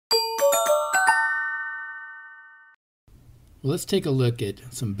Well, let's take a look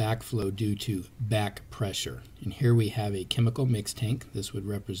at some backflow due to back pressure. And here we have a chemical mix tank. This would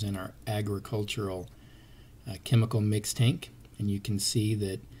represent our agricultural chemical mix tank. And you can see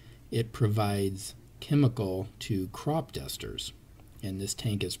that it provides chemical to crop dusters. And this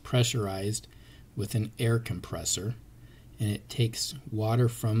tank is pressurized with an air compressor. And it takes water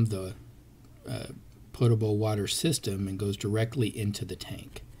from the potable water system and goes directly into the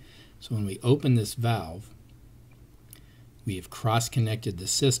tank. So when we open this valve, we have cross-connected the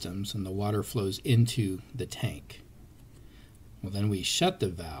systems and the water flows into the tank. Well, then we shut the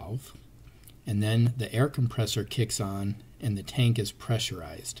valve and then the air compressor kicks on and the tank is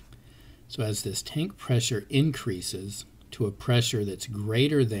pressurized. So as this tank pressure increases to a pressure that's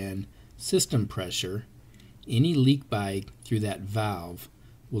greater than system pressure, any leak by through that valve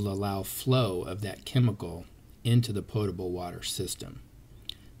will allow flow of that chemical into the potable water system.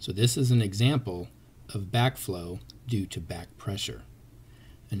 So this is an example of backflow due to back pressure.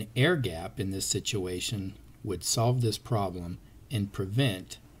 An air gap in this situation would solve this problem and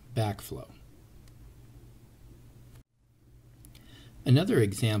prevent backflow. Another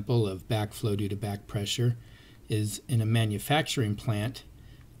example of backflow due to back pressure is in a manufacturing plant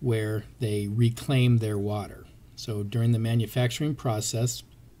where they reclaim their water. So during the manufacturing process,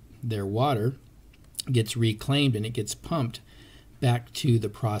 their water gets reclaimed and it gets pumped back to the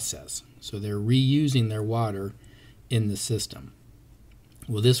process. So they're reusing their water in the system.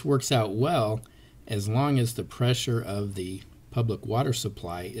 Well, this works out well as long as the pressure of the public water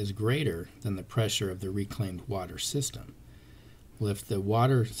supply is greater than the pressure of the reclaimed water system. Well, if the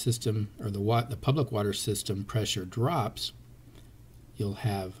water system or the public water system pressure drops, you'll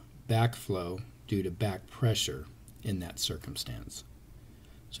have backflow due to back pressure in that circumstance.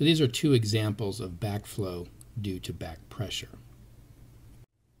 So these are two examples of backflow due to back pressure.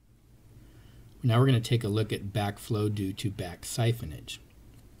 Now we're going to take a look at backflow due to backsiphonage.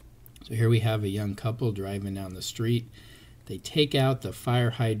 So here we have a young couple driving down the street. They take out the fire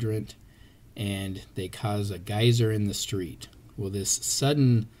hydrant and they cause a geyser in the street. Well, this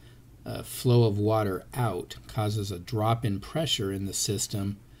sudden flow of water out causes a drop in pressure in the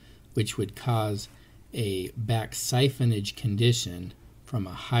system, which would cause a backsiphonage condition from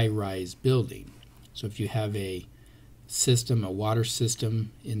a high-rise building. So if you have a water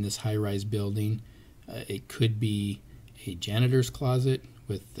system in this high-rise building, it could be a janitor's closet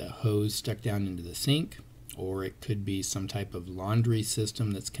with the hose stuck down into the sink, or it could be some type of laundry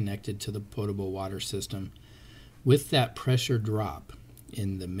system that's connected to the potable water system. With that pressure drop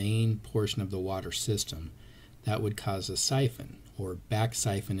in the main portion of the water system, that would cause a siphon or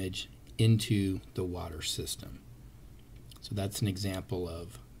backsiphonage into the water system. So that's an example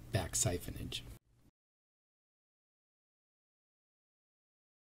of backsiphonage.